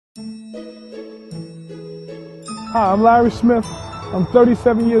Hi, I'm Larry Smith. I'm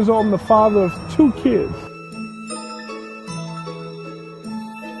 37 years old. I'm the father of 2 kids.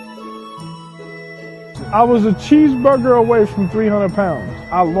 I was a cheeseburger away from 300 pounds.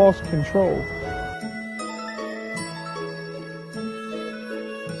 I lost control.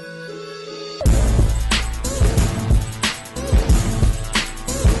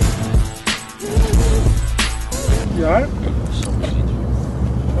 You all right? So easy.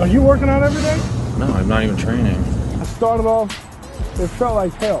 Are you working out every day? No, I'm not even training. I started off, it felt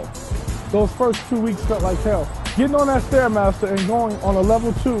like hell. Those first 2 weeks felt like hell. Getting on that Stairmaster and going on a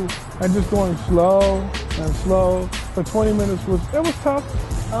level 2 and just going slow and slow for 20 minutes it was tough.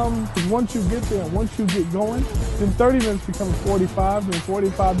 Because once you get there, once you get going, then 30 minutes becomes 45, then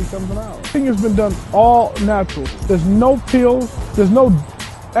 45 becomes an hour. Everything has been done all natural. There's no pills, there's no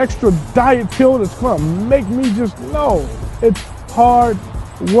extra diet pill that's gonna make me just, no. It's hard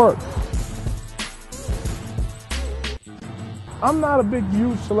work. I'm not a big,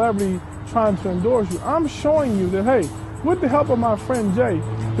 huge celebrity trying to endorse you. I'm showing you that, hey, with the help of my friend Jay,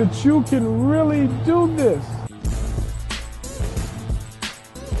 that you can really do this.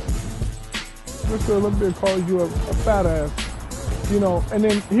 Mr. Olympia calls you a fat ass, you know, and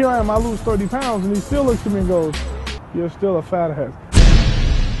then here I am, I lose 30 pounds, and he still looks at me and goes, you're still a fat ass.